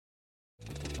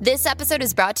This episode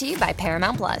is brought to you by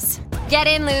Paramount Plus. Get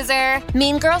in, loser!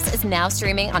 Mean Girls is now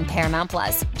streaming on Paramount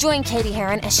Plus. Join Katie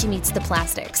Heron as she meets the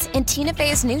plastics in Tina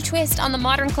Fey's new twist on the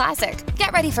modern classic.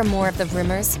 Get ready for more of the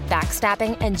rumors,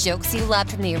 backstabbing, and jokes you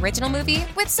loved from the original movie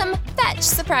with some fetch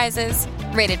surprises.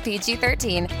 Rated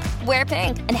PG-13. Wear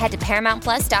pink and head to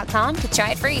ParamountPlus.com to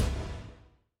try it free.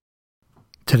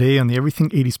 Today on the Everything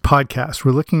 80s podcast,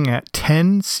 we're looking at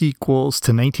 10 sequels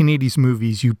to 1980s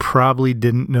movies you probably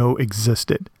didn't know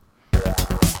existed.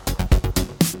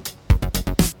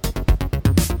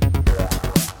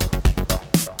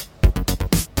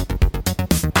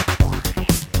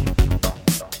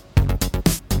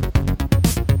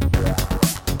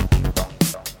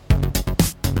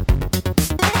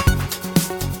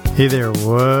 Hey there,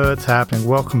 what's happening?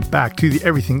 Welcome back to the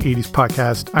Everything 80s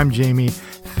podcast. I'm Jamie.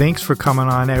 Thanks for coming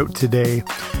on out today.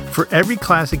 For every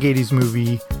classic 80s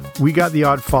movie, we got the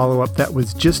odd follow-up that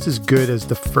was just as good as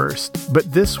the first,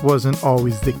 but this wasn't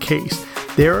always the case.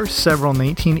 There are several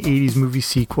 1980s movie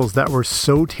sequels that were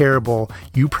so terrible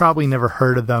you probably never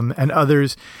heard of them, and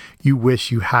others you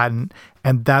wish you hadn't.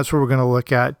 And that's what we're going to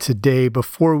look at today.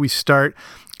 Before we start,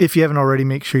 if you haven't already,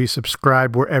 make sure you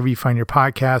subscribe wherever you find your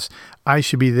podcasts. I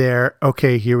should be there.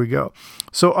 Okay, here we go.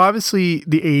 So obviously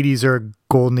the 80s are a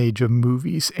golden age of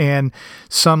movies, and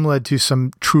some led to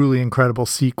some truly incredible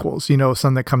sequels. You know,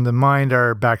 some that come to mind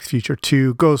are Back to the Future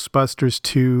 2, Ghostbusters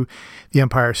 2, The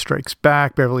Empire Strikes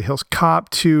Back, Beverly Hills Cop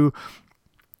 2.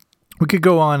 We could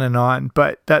go on,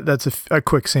 but that's a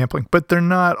quick sampling. But they're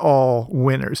not all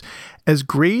winners. As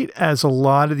great as a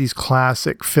lot of these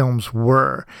classic films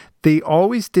were, they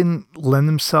always didn't lend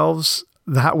themselves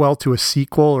that well to a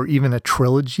sequel or even a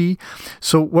trilogy.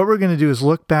 So what we're going to do is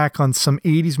look back on some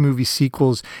 80s movie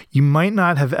sequels you might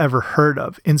not have ever heard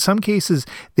of. In some cases,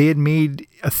 they had made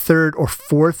a third or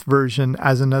fourth version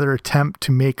as another attempt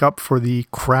to make up for the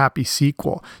crappy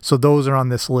sequel. So those are on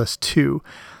this list too.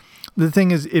 The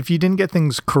thing is, if you didn't get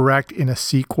things correct in a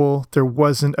sequel, there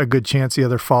wasn't a good chance the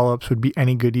other follow-ups would be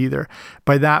any good either.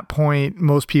 By that point,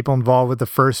 most people involved with the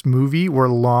first movie were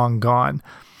long gone.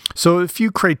 So a few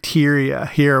criteria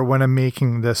here when I'm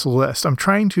making this list. I'm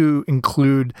trying to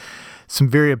include some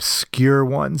very obscure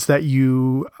ones that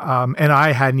you and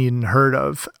I hadn't even heard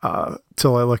of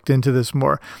till I looked into this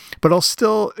more. But I'll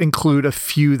still include a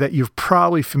few that you're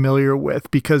probably familiar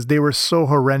with because they were so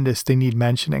horrendous they need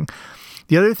mentioning.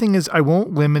 The other thing is I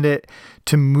won't limit it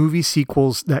to movie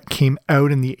sequels that came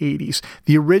out in the 80s.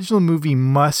 The original movie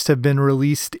must have been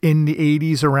released in the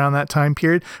 80s around that time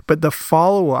period, but the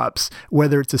follow-ups,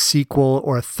 whether it's a sequel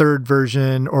or a third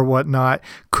version or whatnot,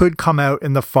 could come out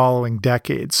in the following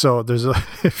decade. So there's a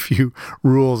few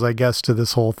rules, I guess, to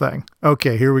this whole thing.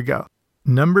 Okay, here we go.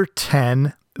 Number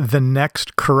 10, The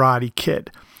Next Karate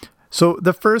Kid. So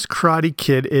the first Karate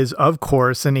Kid is, of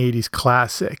course, an 80s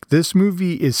classic. This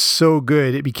movie is so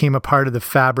good, it became a part of the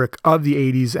fabric of the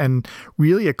 80s and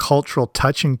really a cultural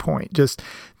touching point. Just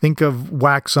think of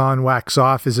wax on, wax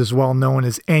off is as well known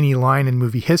as any line in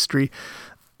movie history.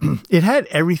 It had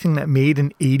everything that made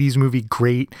an 80s movie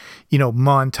great, you know,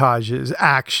 montages,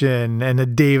 action, and a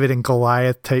David and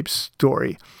Goliath type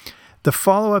story. The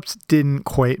follow-ups didn't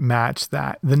quite match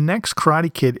that. The Next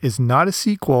Karate Kid is not a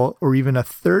sequel or even a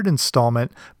third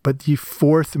installment, but the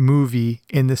fourth movie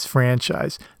in this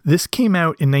franchise. This came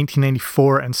out in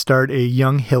 1994 and starred a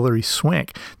young Hilary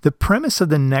Swank. The premise of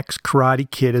The Next Karate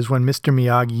Kid is when Mr.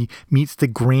 Miyagi meets the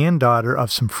granddaughter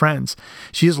of some friends.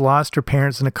 She has lost her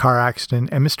parents in a car accident,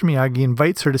 and Mr. Miyagi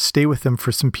invites her to stay with him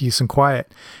for some peace and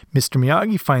quiet. Mr.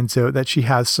 Miyagi finds out that she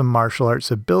has some martial arts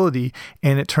ability,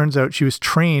 and it turns out she was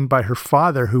trained by her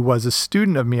father, who was a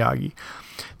student of Miyagi.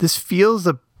 This feels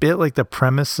a bit like the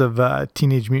premise of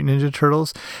Teenage Mutant Ninja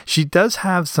Turtles. She does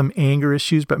have some anger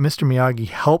issues, but Mr. Miyagi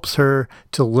helps her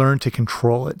to learn to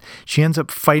control it. She ends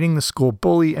up fighting the school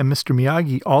bully, and Mr.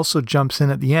 Miyagi also jumps in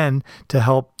at the end to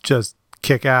help just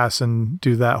kick ass and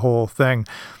do that whole thing.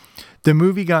 The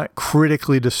movie got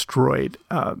critically destroyed.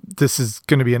 This is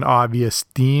going to be an obvious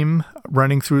theme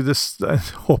running through this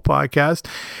whole podcast.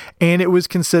 And it was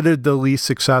considered the least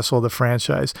successful of the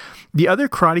franchise. The other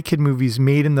Karate Kid movies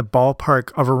made in the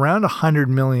ballpark of around $100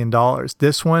 million.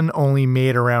 This one only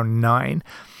made around $9 million.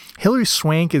 Hilary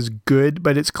Swank is good,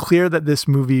 but it's clear that this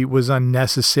movie was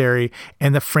unnecessary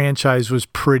and the franchise was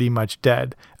pretty much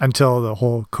dead until the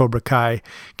whole Cobra Kai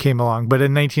came along. But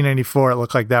in 1994, it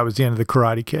looked like that was the end of the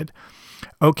Karate Kid.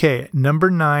 Okay,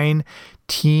 number 9,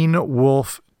 Teen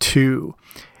Wolf 2.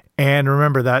 And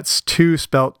remember, that's 2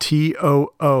 spelled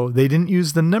T-O-O. They didn't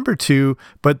use the number 2,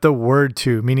 but the word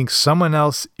 2, meaning someone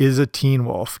else is a teen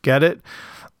wolf. Get it?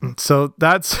 So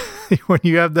that's when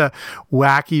you have the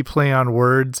wacky play on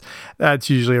words, that's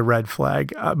usually a red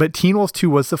flag. But Teen Wolf 2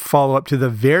 was the follow-up to the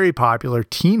very popular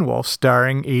Teen Wolf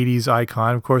starring 80s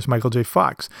icon, of course, Michael J.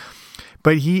 Fox.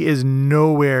 But he is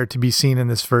nowhere to be seen in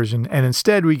this version, and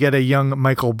instead we get a young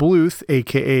Michael Bluth,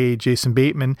 aka Jason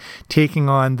Bateman, taking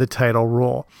on the title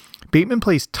role. Bateman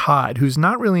plays Todd, who's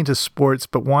not really into sports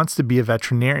but wants to be a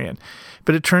veterinarian.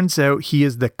 But it turns out he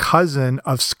is the cousin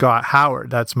of Scott Howard.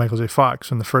 That's Michael J. Fox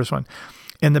from the first one.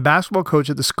 And the basketball coach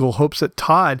at the school hopes that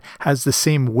Todd has the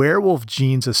same werewolf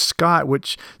genes as Scott,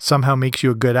 which somehow makes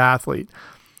you a good athlete.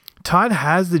 Todd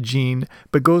has the gene,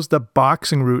 but goes the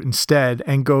boxing route instead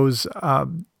and goes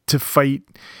to fight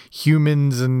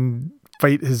humans and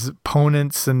fight his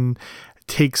opponents and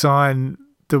takes on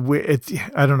the way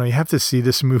I don't know. You have to see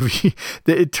this movie.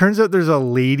 It turns out there's a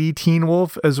lady Teen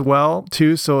Wolf as well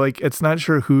too. So like, it's not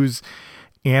sure who's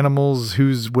animals,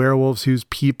 who's werewolves, who's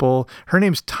people. Her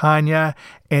name's Tanya,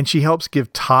 and she helps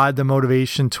give Todd the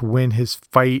motivation to win his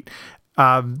fight.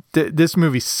 This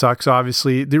movie sucks,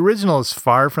 obviously. The original is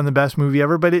far from the best movie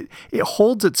ever, but it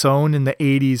holds its own in the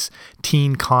 80s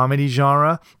teen comedy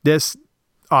genre. This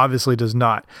obviously does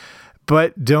not.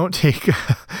 But don't take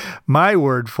my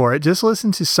word for it. Just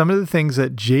listen to some of the things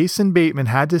that Jason Bateman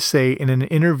had to say in an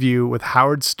interview with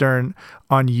Howard Stern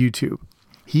on YouTube.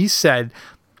 He said,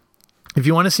 if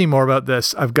you want to see more about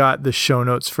this, I've got the show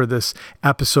notes for this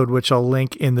episode, which I'll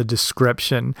link in the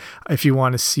description. If you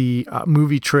want to see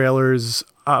movie trailers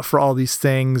for all these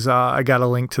things, I got a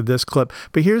link to this clip.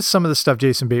 But here's some of the stuff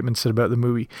Jason Bateman said about the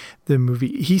movie.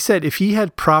 He said if he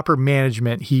had proper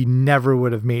management, he never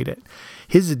would have made it.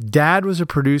 His dad was a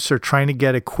producer trying to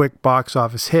get a quick box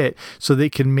office hit so they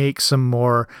could make some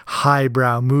more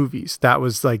highbrow movies. That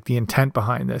was like the intent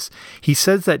behind this. He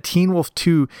says that Teen Wolf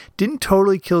 2 didn't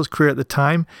totally kill his career at the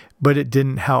time, but it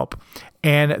didn't help.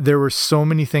 And there were so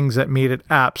many things that made it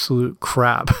absolute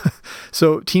crap.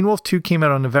 So Teen Wolf 2 came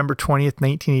out on November 20th,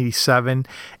 1987,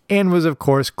 and was, of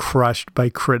course, crushed by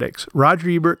critics. Roger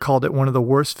Ebert called it one of the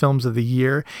worst films of the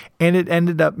year, and it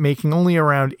ended up making only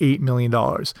around $8 million.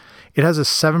 It has a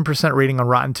 7% rating on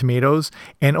Rotten Tomatoes,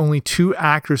 and only 2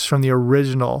 actors from the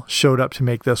original showed up to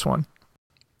make this one.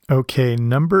 Okay,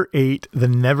 number 8, The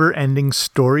Never-Ending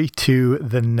Story 2,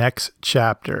 The Next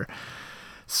Chapter.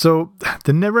 So,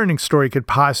 The Never-Ending Story could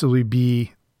possibly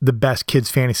be the best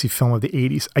kids' fantasy film of the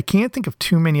 80s. I can't think of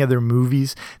too many other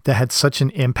movies that had such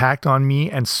an impact on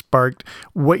me and sparked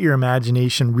what your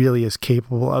imagination really is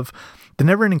capable of. The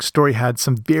Never-Ending Story had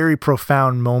some very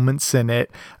profound moments in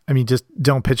it. I mean, just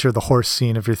don't picture the horse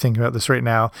scene if you're thinking about this right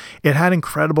now. It had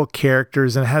incredible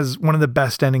characters and it has one of the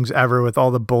best endings ever with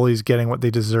all the bullies getting what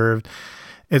they deserved.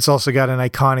 It's also got an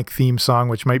iconic theme song,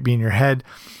 which might be in your head.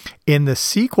 In the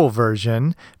sequel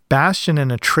version, Bastian and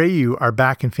Atreyu are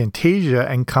back in Fantasia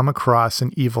and come across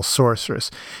an evil sorceress.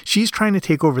 She's trying to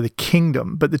take over the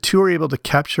kingdom, but the two are able to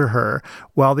capture her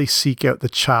while they seek out the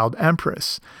child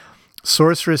empress.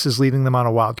 Sorceress is leading them on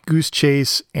a wild goose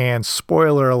chase, and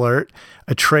spoiler alert,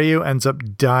 Atreyu ends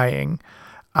up dying.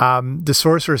 The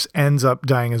sorceress ends up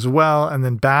dying as well, and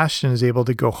then Bastian is able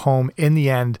to go home in the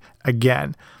end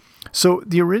again. So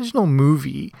the original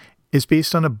movie is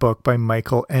based on a book by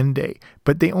Michael Ende,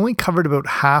 but they only covered about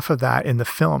half of that in the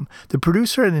film. The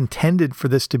producer had intended for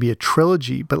this to be a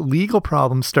trilogy, but legal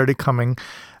problems started coming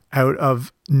out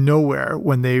of nowhere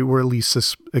when they were least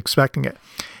expecting it.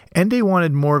 Ende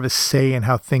wanted more of a say in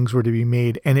how things were to be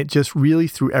made, and it just really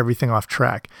threw everything off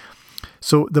track.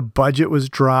 So the budget was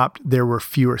dropped, there were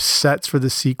fewer sets for the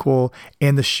sequel,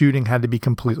 and the shooting had to be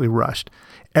completely rushed.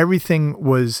 Everything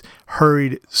was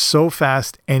hurried so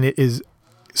fast, and it is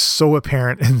so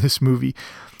apparent in this movie.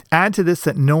 Add to this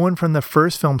that no one from the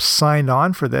first film signed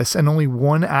on for this, and only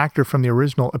one actor from the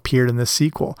original appeared in this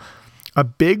sequel. A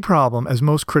big problem, as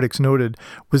most critics noted,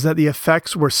 was that the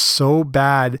effects were so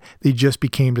bad they just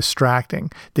became distracting.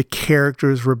 The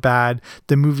characters were bad,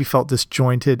 the movie felt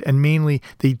disjointed, and mainly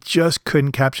they just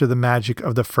couldn't capture the magic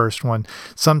of the first one.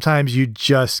 Sometimes you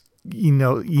just, you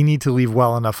need to leave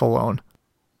well enough alone.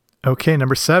 Okay,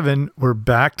 number 7, we're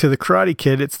back to The Karate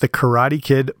Kid. It's The Karate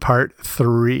Kid Part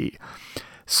 3.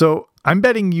 So I'm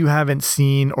betting you haven't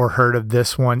seen or heard of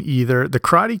this one either. The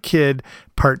Karate Kid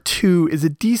Part 2 is a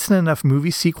decent enough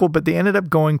movie sequel, but they ended up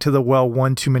going to the well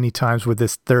one too many times with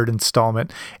this third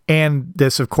installment. And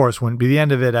this, of course, wouldn't be the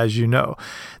end of it, as you know.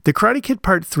 The Karate Kid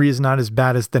Part 3 is not as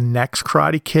bad as the next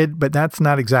Karate Kid, but that's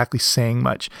not exactly saying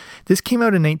much. This came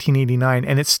out in 1989,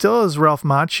 and it still has Ralph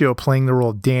Macchio playing the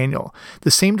role of Daniel. The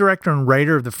same director and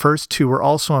writer of the first two were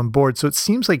also on board, so it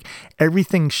seems like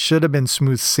everything should have been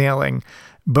smooth sailing,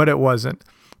 but it wasn't.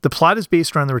 The plot is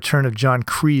based around the return of John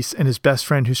Kreese and his best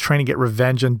friend who's trying to get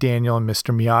revenge on Daniel and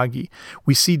Mr. Miyagi.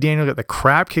 We see Daniel get the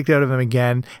crap kicked out of him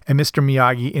again, and Mr.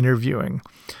 Miyagi interviewing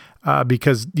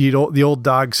because the old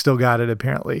dog still got it,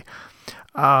 apparently.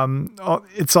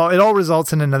 It all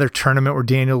results in another tournament where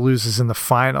Daniel loses in the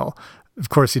final. Of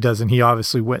course he doesn't. He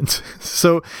obviously wins.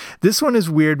 So this one is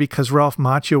weird because Ralph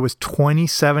Macchio was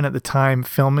 27 at the time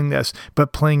filming this,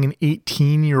 but playing an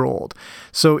 18-year-old.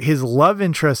 So his love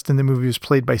interest in the movie was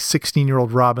played by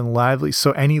 16-year-old Robin Lively.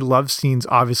 So any love scenes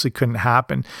obviously couldn't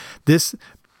happen. This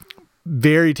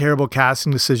very terrible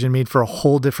casting decision made for a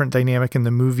whole different dynamic in the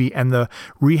movie, and the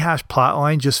rehashed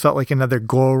plotline just felt like another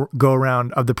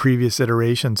go-around of the previous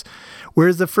iterations.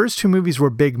 Whereas the first two movies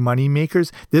were big money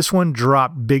makers, this one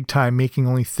dropped big time, making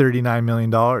only $39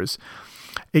 million.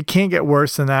 It can't get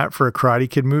worse than that for a Karate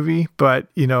Kid movie, but,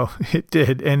 it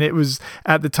did. And it was,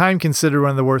 at the time, considered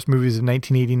one of the worst movies of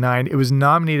 1989. It was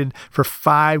nominated for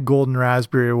 5 Golden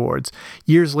Raspberry Awards.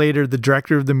 Years later, the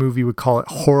director of the movie would call it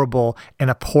horrible and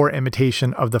a poor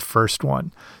imitation of the first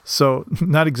one. So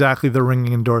not exactly the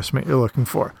ringing endorsement you're looking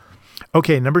for.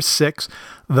 Okay, number 6,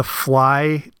 The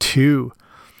Fly 2.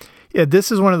 Yeah,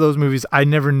 this is one of those movies I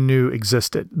never knew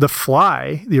existed. The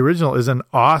Fly, the original, is an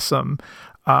awesome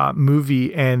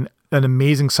movie and an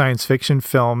amazing science fiction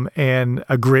film and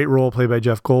a great role played by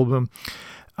Jeff Goldblum.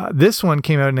 This one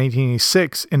came out in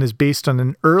 1986 and is based on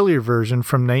an earlier version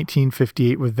from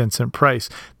 1958 with Vincent Price.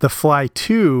 The Fly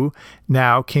 2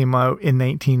 now came out in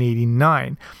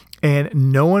 1989.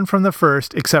 And no one from the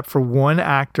first, except for one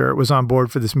actor, was on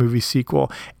board for this movie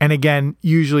sequel. And again,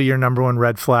 usually your number one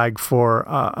red flag for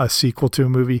a sequel to a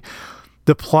movie.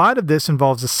 The plot of this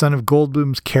involves the son of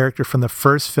Goldblum's character from the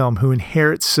first film who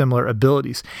inherits similar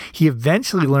abilities. He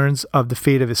eventually learns of the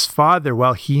fate of his father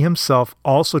while he himself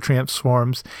also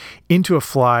transforms into a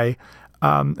fly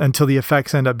until the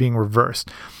effects end up being reversed.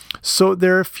 So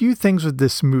there are a few things with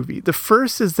this movie. The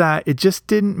first is that it just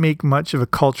didn't make much of a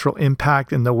cultural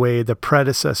impact in the way the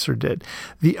predecessor did.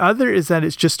 The other is that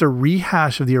it's just a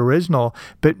rehash of the original,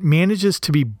 but manages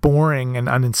to be boring and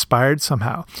uninspired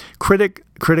somehow. Critic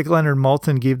Leonard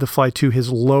Maltin gave The Fly 2 his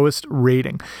lowest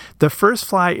rating. The first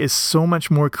Fly is so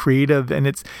much more creative, and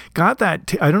it's got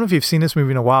that, I don't know if you've seen this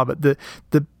movie in a while, but the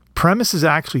premise is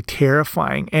actually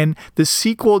terrifying, and the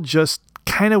sequel just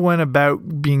kind of went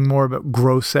about being more about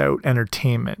gross out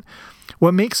entertainment.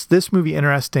 What makes this movie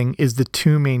interesting is the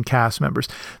two main cast members.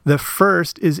 The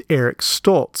first is Eric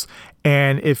Stoltz.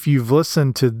 And if you've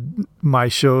listened to my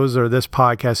shows or this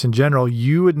podcast in general,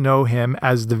 you would know him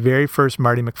as the very first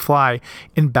Marty McFly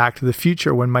in Back to the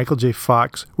Future when Michael J.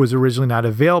 Fox was originally not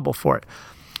available for it.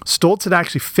 Stoltz had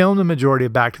actually filmed the majority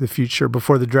of Back to the Future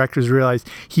before the directors realized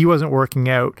he wasn't working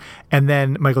out, and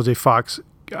then Michael J. Fox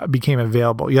became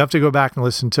available. You have to go back and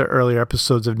listen to earlier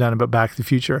episodes I've done about Back to the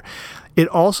Future. It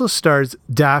also stars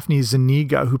Daphne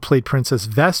Zuniga, who played Princess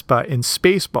Vespa in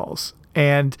Spaceballs.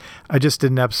 And I just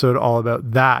did an episode all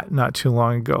about that not too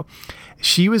long ago.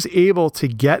 She was able to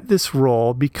get this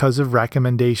role because of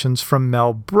recommendations from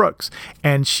Mel Brooks.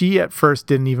 And she at first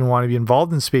didn't even want to be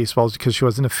involved in Spaceballs because she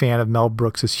wasn't a fan of Mel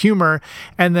Brooks' humor,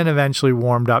 and then eventually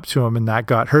warmed up to him, and that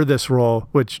got her this role,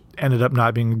 which ended up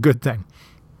not being a good thing.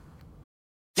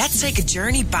 Let's take a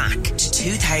journey back to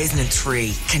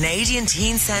 2003. Canadian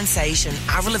teen sensation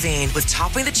Avril Lavigne was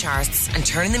topping the charts and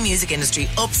turning the music industry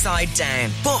upside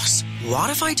down. But what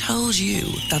if I told you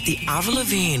that the Avril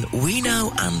Lavigne we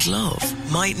know and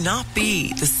love might not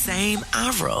be the same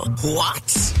Avril?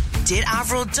 What? Did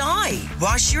Avril die?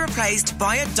 Was she replaced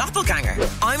by a doppelganger?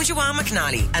 I'm Joanne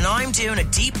McNally, and I'm doing a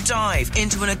deep dive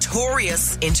into a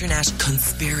notorious internet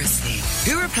conspiracy.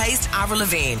 Who replaced Avril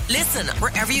Lavigne? Listen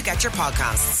wherever you get your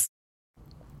podcasts.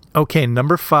 Okay,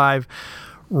 number 5,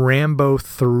 Rambo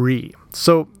 3.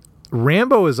 So,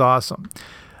 Rambo is awesome.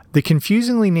 The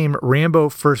confusingly named Rambo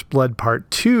First Blood Part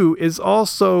 2 is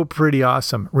also pretty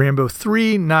awesome. Rambo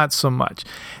 3, not so much.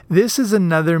 This is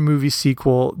another movie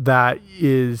sequel that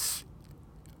is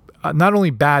not only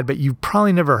bad, but you've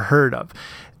probably never heard of.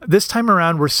 This time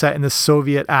around, we're set in the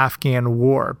Soviet-Afghan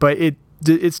War, but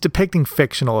it's depicting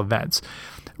fictional events.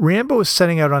 Rambo is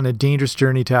setting out on a dangerous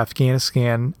journey to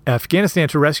Afghanistan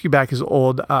to rescue back his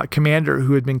old commander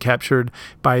who had been captured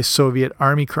by a Soviet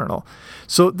army colonel.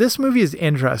 So this movie is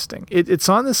interesting. It's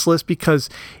on this list because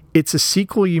it's a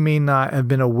sequel you may not have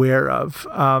been aware of,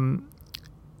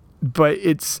 but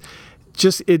it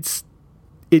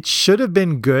should have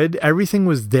been good. Everything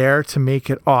was there to make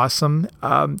it awesome.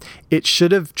 It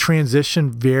should have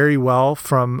transitioned very well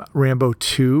from Rambo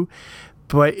 2,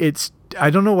 but it's I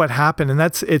don't know what happened. And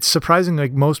it's surprising,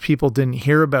 like most people didn't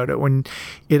hear about it when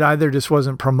it either just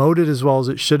wasn't promoted as well as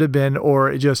it should have been,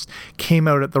 or it just came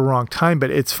out at the wrong time.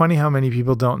 But it's funny how many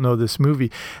people don't know this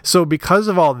movie. So because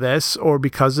of all this, or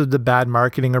because of the bad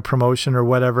marketing or promotion or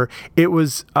whatever, it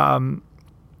was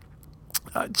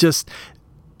just,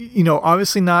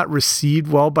 obviously not received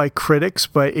well by critics,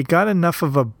 but it got enough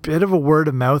of a bit of a word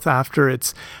of mouth after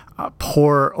its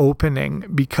poor opening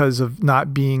because of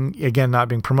not being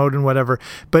promoted and whatever.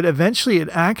 But eventually it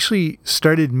actually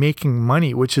started making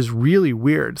money, which is really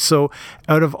weird. So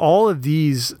out of all of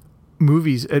these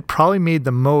movies, it probably made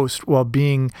the most while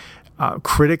being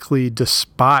critically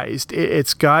despised.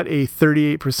 It's got a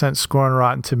 38% score on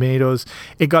Rotten Tomatoes.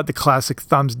 It got the classic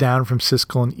thumbs down from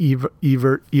Siskel and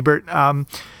Ebert.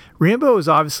 Rambo is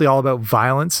obviously all about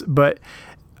violence, but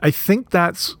I think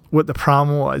that's what the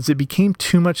problem was. It became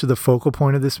too much of the focal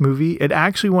point of this movie. It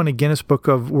actually won a Guinness Book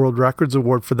of World Records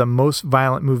award for the most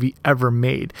violent movie ever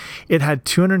made. It had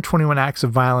 221 acts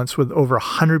of violence with over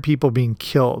 100 people being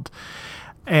killed.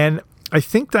 And I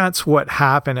think that's what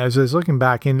happened as I was looking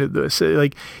back into this.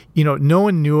 Like, no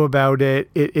one knew about it.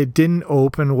 It didn't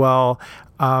open well.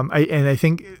 I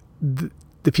think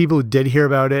the people who did hear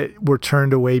about it were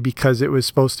turned away because it was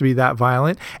supposed to be that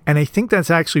violent. And I think that's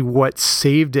actually what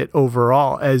saved it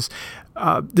overall, as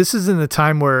this is in the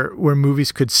time where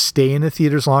movies could stay in the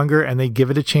theaters longer and they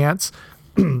give it a chance.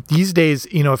 These days,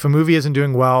 if a movie isn't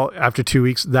doing well after 2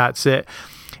 weeks, that's it.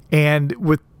 And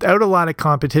without a lot of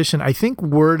competition, I think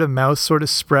word of mouth sort of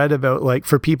spread about, like,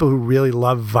 for people who really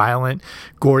love violent,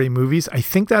 gory movies. I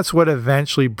think that's what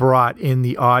eventually brought in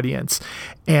the audience.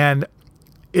 And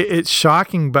it's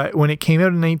shocking, but when it came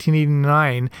out in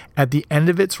 1989, at the end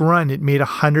of its run, it made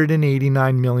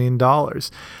 $189 million.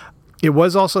 It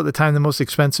was also at the time the most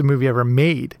expensive movie ever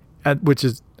made, which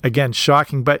is, again,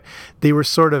 shocking, but they were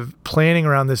sort of planning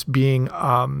around this being,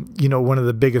 one of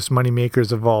the biggest money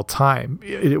makers of all time.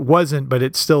 It wasn't, but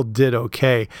it still did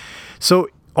okay. So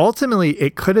ultimately,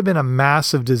 it could have been a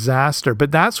massive disaster,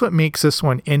 but that's what makes this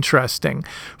one interesting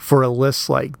for a list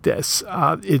like this.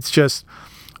 It's just,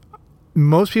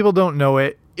 most people don't know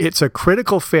it. It's a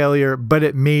critical failure, but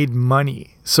it made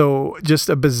money. So just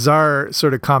a bizarre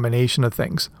sort of combination of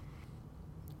things.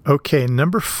 Okay,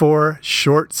 number 4,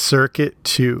 Short Circuit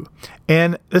 2.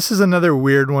 And this is another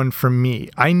weird one for me.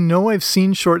 I know I've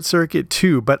seen Short Circuit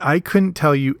 2, but I couldn't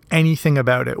tell you anything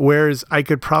about it, whereas I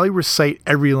could probably recite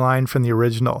every line from the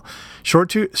original.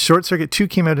 Short Circuit 2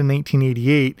 came out in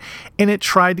 1988, and it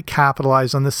tried to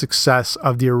capitalize on the success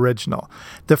of the original.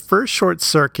 The first Short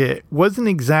Circuit wasn't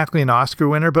exactly an Oscar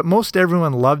winner, but most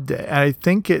everyone loved it, and I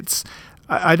think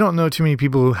I don't know too many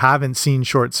people who haven't seen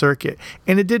Short Circuit,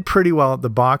 and it did pretty well at the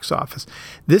box office.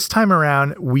 This time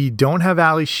around, we don't have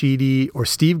Ali Sheedy or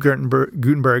Steve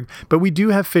Guttenberg, but we do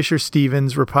have Fisher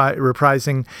Stevens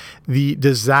reprising the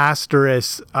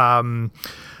disastrous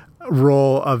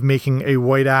role of making a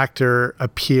white actor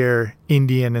appear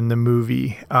Indian in the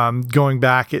movie. Going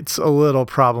back, it's a little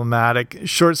problematic.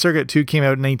 Short Circuit 2 came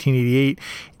out in 1988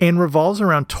 and revolves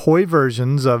around toy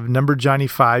versions of Number Johnny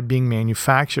 5 being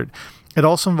manufactured. It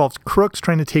also involves crooks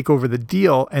trying to take over the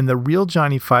deal, and the real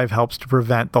Johnny 5 helps to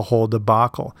prevent the whole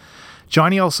debacle.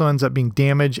 Johnny also ends up being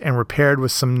damaged and repaired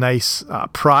with some nice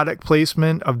product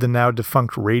placement of the now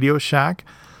defunct Radio Shack.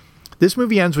 This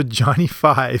movie ends with Johnny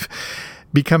 5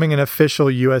 becoming an official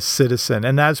U.S. citizen,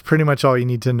 and that's pretty much all you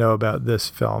need to know about this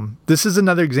film. This is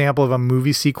another example of a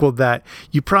movie sequel that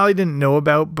you probably didn't know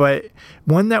about, but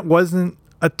one that wasn't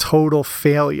a total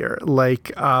failure.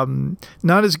 Like,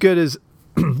 not as good as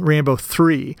Rambo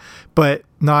 3, but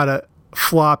not a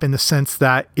flop in the sense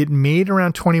that it made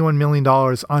around $21 million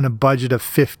on a budget of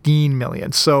 $15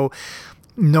 million. So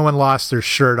no one lost their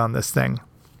shirt on this thing.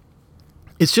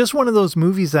 It's just one of those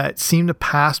movies that seem to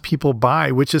pass people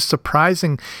by, which is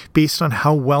surprising based on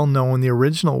how well known the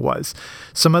original was.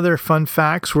 Some other fun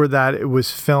facts were that it was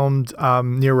filmed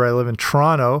near where I live in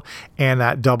Toronto, and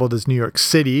that doubled as New York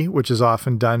City, which is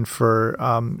often done for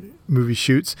movie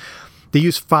shoots. They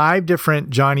used 5 different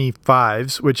Johnny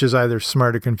 5s, which is either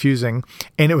smart or confusing,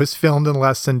 and it was filmed in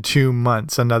less than 2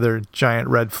 months, another giant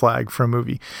red flag for a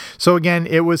movie. So again,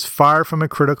 it was far from a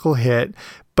critical hit,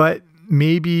 but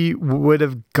maybe would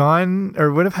have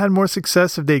had more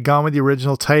success if they'd gone with the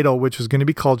original title, which was going to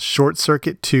be called Short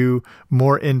Circuit 2,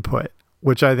 More Input,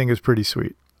 which I think is pretty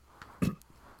sweet.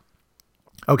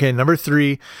 Okay, number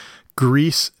 3,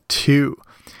 Grease 2.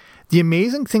 The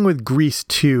amazing thing with Grease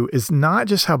 2 is not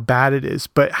just how bad it is,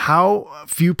 but how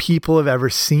few people have ever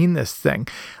seen this thing.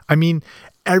 I mean,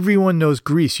 everyone knows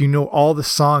Grease. You know all the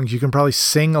songs. You can probably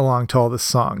sing along to all the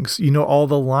songs. You know all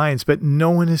the lines, but no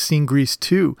one has seen Grease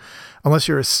 2 unless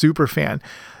you're a super fan.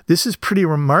 This is pretty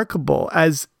remarkable,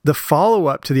 as the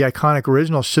follow-up to the iconic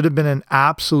original should have been an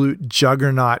absolute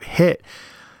juggernaut hit.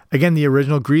 Again, the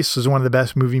original Grease was one of the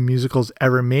best movie musicals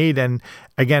ever made, and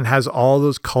again, has all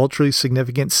those culturally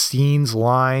significant scenes,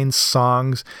 lines,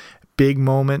 songs, big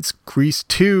moments. Grease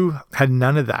 2 had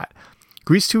none of that.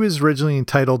 Grease 2 is originally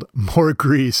entitled More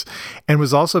Grease and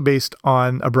was also based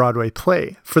on a Broadway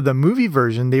play. For the movie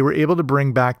version, they were able to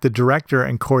bring back the director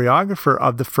and choreographer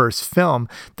of the first film.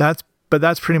 But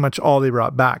that's pretty much all they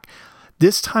brought back.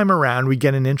 This time around, we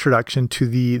get an introduction to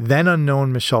the then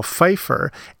unknown Michelle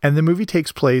Pfeiffer, and the movie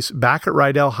takes place back at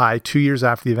Rydell High 2 years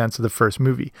after the events of the first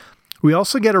movie. We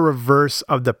also get a reverse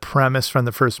of the premise from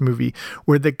the first movie,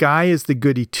 where the guy is the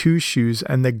goody two-shoes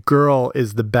and the girl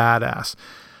is the badass.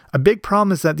 A big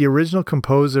problem is that the original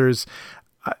composers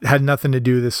had nothing to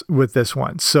do with this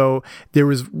one. So there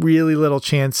was really little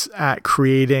chance at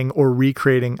creating or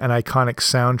recreating an iconic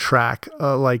soundtrack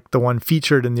like the one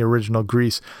featured in the original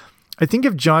Grease. I think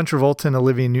if John Travolta and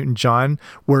Olivia Newton-John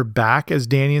were back as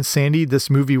Danny and Sandy,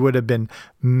 this movie would have been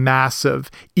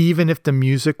massive, even if the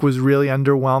music was really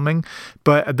underwhelming.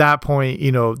 But at that point,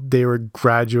 you know, they were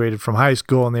graduated from high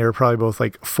school and they were probably both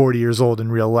like 40 years old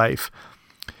in real life.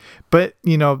 But,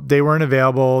 you know, they weren't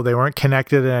available. They weren't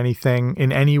connected to anything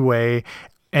in any way.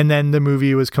 And then the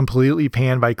movie was completely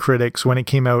panned by critics when it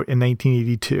came out in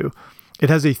 1982. It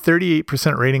has a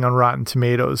 38% rating on Rotten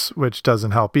Tomatoes, which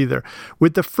doesn't help either.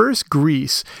 With the first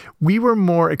Grease, we were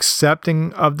more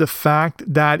accepting of the fact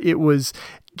that it was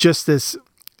just this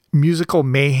musical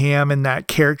mayhem and that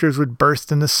characters would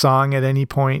burst into song at any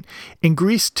point. In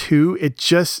Grease 2, it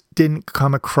just didn't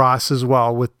come across as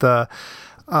well with the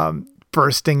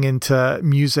bursting into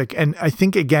music. And I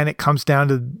think, again, it comes down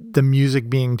to the music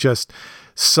being just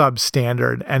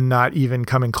substandard and not even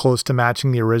coming close to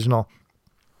matching the original.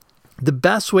 The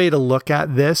best way to look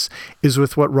at this is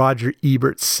with what Roger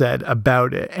Ebert said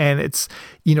about it. And it's,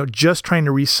 you know, just trying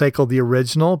to recycle the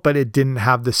original, but it didn't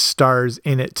have the stars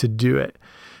in it to do it.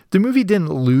 The movie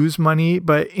didn't lose money,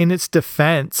 but in its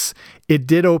defense, it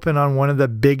did open on one of the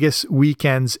biggest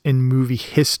weekends in movie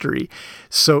history.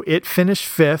 So it finished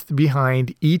 5th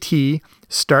behind E.T.,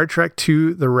 Star Trek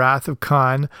II, The Wrath of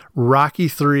Khan,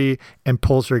 Rocky III, and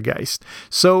Poltergeist.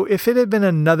 So if it had been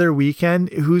another weekend,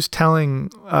 who's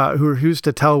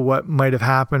to tell what might have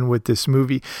happened with this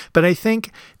movie? But I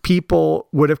think people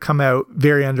would have come out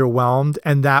very underwhelmed,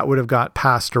 and that would have got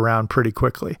passed around pretty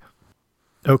quickly.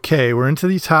 Okay, we're into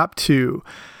the top 2.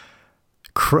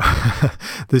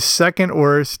 The second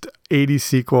worst 80s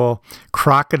sequel,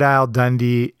 Crocodile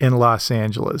Dundee in Los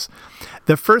Angeles.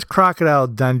 The first Crocodile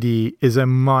Dundee is a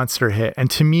monster hit, and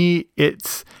to me,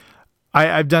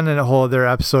 I've done a whole other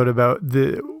episode about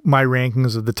my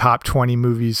rankings of the top 20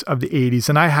 movies of the 80s,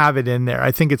 and I have it in there.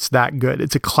 I think it's that good.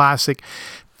 It's a classic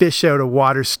fish out of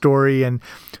water story, and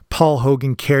Paul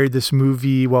Hogan carried this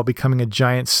movie while becoming a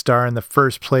giant star in the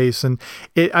first place. And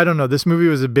I don't know, this movie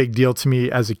was a big deal to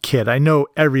me as a kid. I know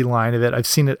every line of it. I've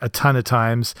seen it a ton of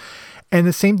times. And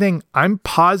the same thing, I'm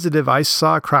positive I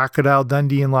saw Crocodile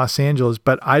Dundee in Los Angeles,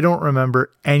 but I don't remember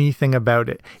anything about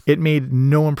it. It made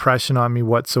no impression on me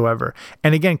whatsoever.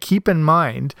 And again, keep in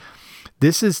mind,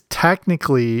 this is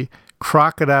technically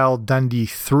Crocodile Dundee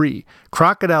 3.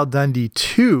 Crocodile Dundee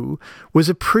 2 was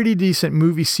a pretty decent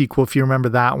movie sequel, if you remember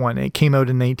that one. It came out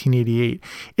in 1988.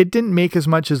 It didn't make as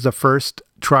much as the first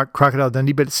Crocodile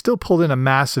Dundee, but it still pulled in a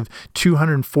massive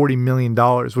 $240 million,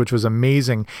 which was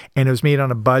amazing, and it was made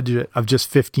on a budget of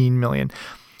just $15 million.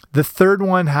 The third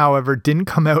one, however, didn't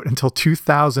come out until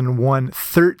 2001,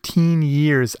 13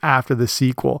 years after the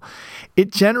sequel.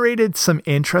 It generated some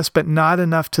interest, but not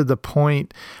enough to the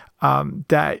point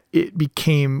that it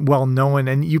became well known,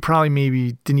 and you probably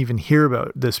maybe didn't even hear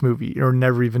about this movie or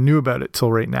never even knew about it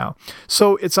till right now.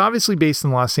 So it's obviously based in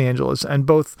Los Angeles, and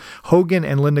both Hogan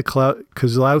and Linda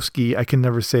Kozlowski, I can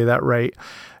never say that right,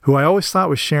 who I always thought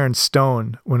was Sharon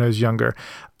Stone when I was younger,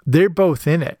 they're both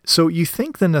in it. So you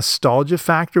think the nostalgia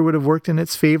factor would have worked in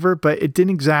its favor, but it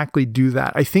didn't exactly do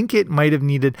that. I think it might have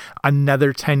needed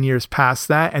another 10 years past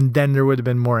that, and then there would have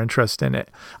been more interest in it.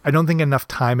 I don't think enough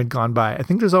time had gone by. I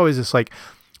think there's always this like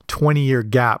 20-year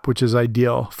gap, which is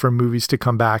ideal for movies to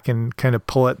come back and kind of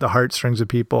pull at the heartstrings of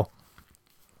people.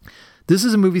 This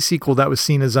is a movie sequel that was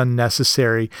seen as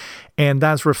unnecessary, and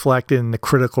that's reflected in the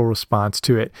critical response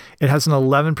to it. It has an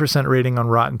 11% rating on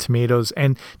Rotten Tomatoes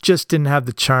and just didn't have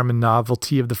the charm and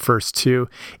novelty of the first two.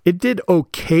 It did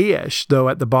okay-ish, though,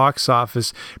 at the box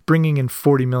office, bringing in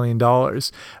 $40 million.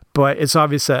 But it's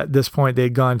obvious that at this point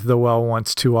they'd gone to the well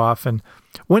once too often.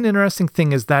 One interesting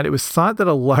thing is that it was thought that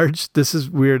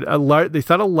they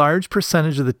thought a large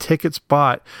percentage of the tickets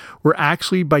bought were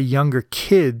actually by younger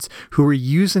kids who were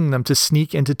using them to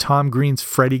sneak into Tom Green's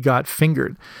Freddy Got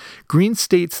Fingered. Green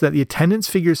states that the attendance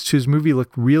figures to his movie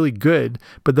looked really good,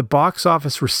 but the box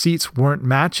office receipts weren't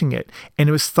matching it, and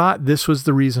it was thought this was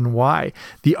the reason why.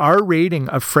 The R rating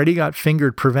of Freddy Got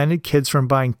Fingered prevented kids from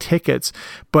buying tickets,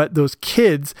 but those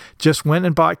kids just went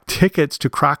and bought tickets to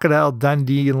Crocodile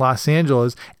Dundee in Los Angeles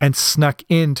and snuck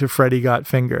into Freddy Got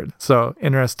Fingered. So,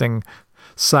 interesting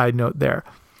side note there.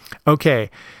 Okay,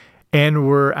 and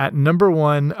we're at number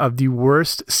 1 of the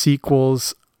worst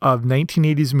sequels of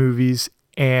 1980s movies,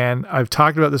 and I've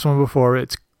talked about this one before.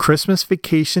 It's Christmas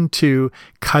Vacation 2,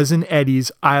 Cousin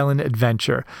Eddie's Island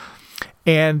Adventure.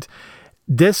 And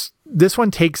this one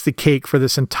takes the cake for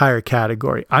this entire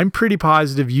category. I'm pretty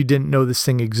positive you didn't know this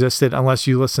thing existed unless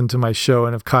you listened to my show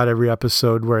and have caught every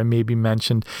episode where I may be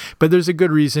mentioned. But there's a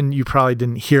good reason you probably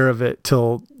didn't hear of it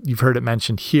till you've heard it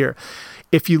mentioned here.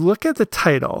 If you look at the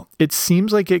title, it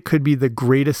seems like it could be the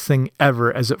greatest thing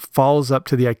ever as it follows up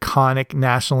to the iconic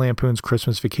National Lampoon's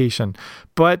Christmas Vacation.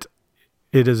 But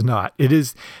it is not. It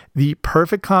is the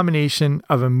perfect combination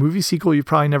of a movie sequel you've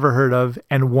probably never heard of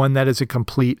and one that is a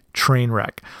complete train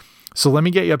wreck. So let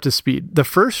me get you up to speed. The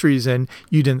first reason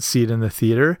you didn't see it in the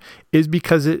theater is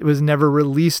because it was never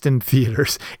released in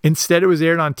theaters. Instead, it was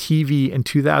aired on TV in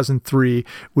 2003,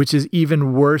 which is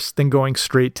even worse than going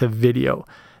straight to video.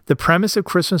 The premise of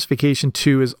Christmas Vacation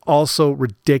 2 is also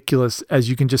ridiculous, as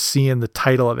you can just see in the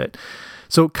title of it.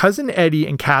 So Cousin Eddie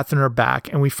and Catherine are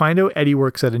back, and we find out Eddie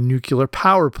works at a nuclear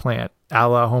power plant, a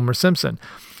la Homer Simpson,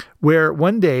 where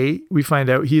one day we find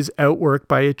out he is outworked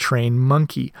by a trained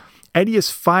monkey. Eddie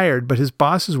is fired, but his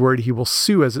boss is worried he will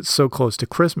sue as it's so close to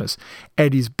Christmas.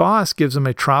 Eddie's boss gives him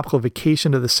a tropical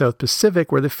vacation to the South Pacific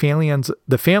where the family ends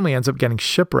up getting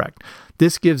shipwrecked.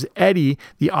 This gives Eddie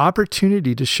the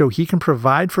opportunity to show he can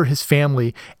provide for his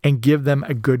family and give them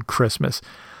a good Christmas.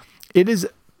 It is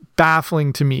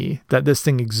baffling to me that this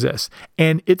thing exists,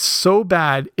 and it's so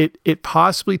bad it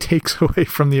possibly takes away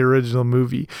from the original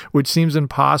movie, which seems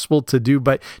impossible to do.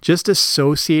 But just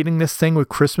associating this thing with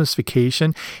Christmas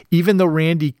Vacation, even though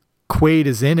Randy Quaid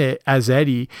is in it as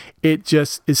Eddie, it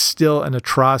just is still an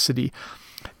atrocity.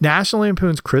 National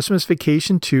Lampoon's Christmas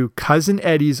Vacation 2, Cousin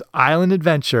Eddie's Island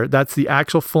Adventure, that's the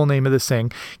actual full name of this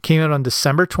thing, came out on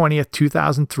December 20th,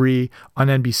 2003 on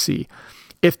NBC.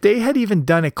 If they had even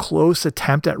done a close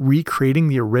attempt at recreating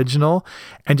the original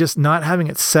and just not having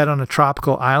it set on a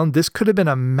tropical island, this could have been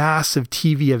a massive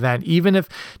TV event, even if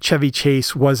Chevy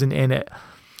Chase wasn't in it.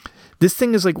 This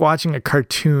thing is like watching a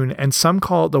cartoon, and some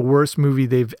call it the worst movie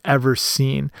they've ever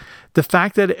seen. The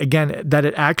fact that, again, that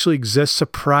it actually exists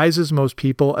surprises most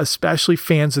people, especially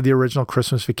fans of the original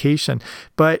Christmas Vacation,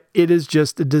 but it is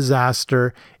just a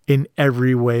disaster in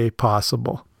every way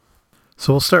possible.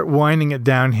 So we'll start winding it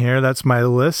down here. That's my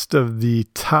list of the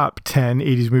top 10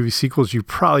 80s movie sequels you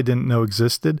probably didn't know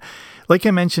existed. Like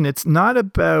I mentioned, it's not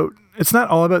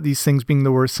all about these things being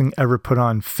the worst thing ever put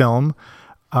on film,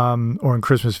 or in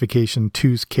Christmas Vacation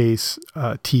 2's case,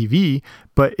 TV,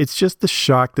 but it's just the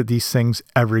shock that these things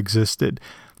ever existed.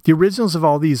 The originals of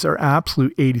all these are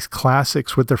absolute 80s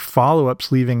classics, with their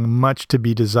follow-ups leaving much to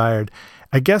be desired.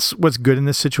 I guess what's good in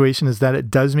this situation is that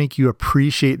it does make you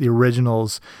appreciate the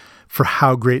originals for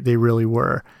how great they really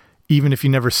were, even if you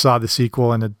never saw the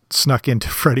sequel and it snuck into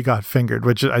Freddy Got Fingered,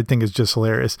 which I think is just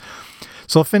hilarious.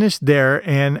 So I'll finish there,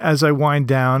 and as I wind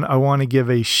down, I want to give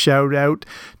a shout out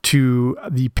to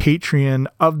the Patreon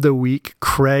of the week,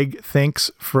 Craig. Thanks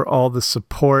for all the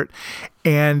support.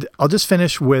 And I'll just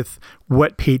finish with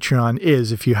what Patreon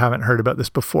is, if you haven't heard about this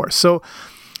before. So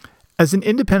as an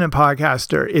independent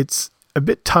podcaster, it's a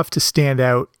bit tough to stand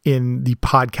out in the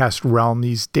podcast realm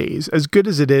these days. As good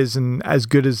as it is, and as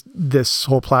good as this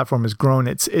whole platform has grown,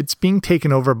 it's being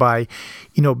taken over by,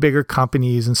 bigger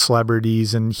companies and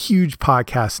celebrities and huge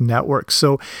podcast networks.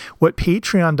 So what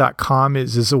patreon.com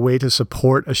is a way to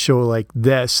support a show like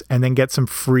this and then get some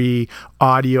free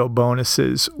audio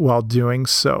bonuses while doing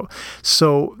so.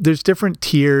 So there's different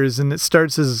tiers, and it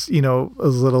starts as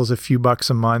little as a few bucks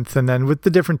a month, and then with the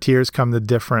different tiers come the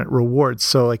different rewards.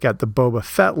 So like at the Boba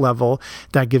Fett level,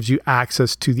 that gives you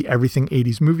access to the Everything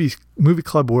 80s movie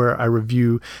club, where I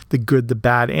review the good, the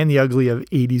bad, and the ugly of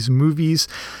 80s movies.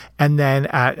 And then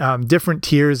at different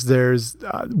tiers, there's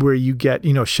where you get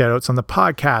shout outs on the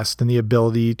podcast and the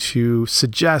ability to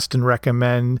suggest and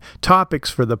recommend topics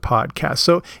for the podcast.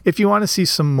 So if you want to see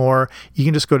some more, you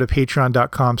can just go to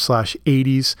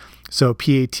patreon.com/80s. So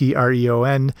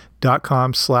patreon.com/80s,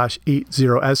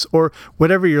 patreon.com/80s, or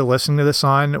whatever you're listening to this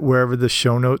on, wherever the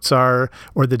show notes are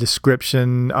or the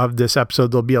description of this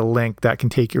episode, there'll be a link that can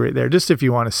take you right there, just if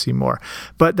you want to see more.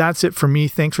 But that's it for me.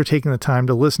 Thanks for taking the time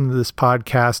to listen to this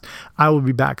podcast. I will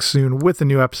be back soon with a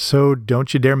new episode.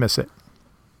 Don't you dare miss it.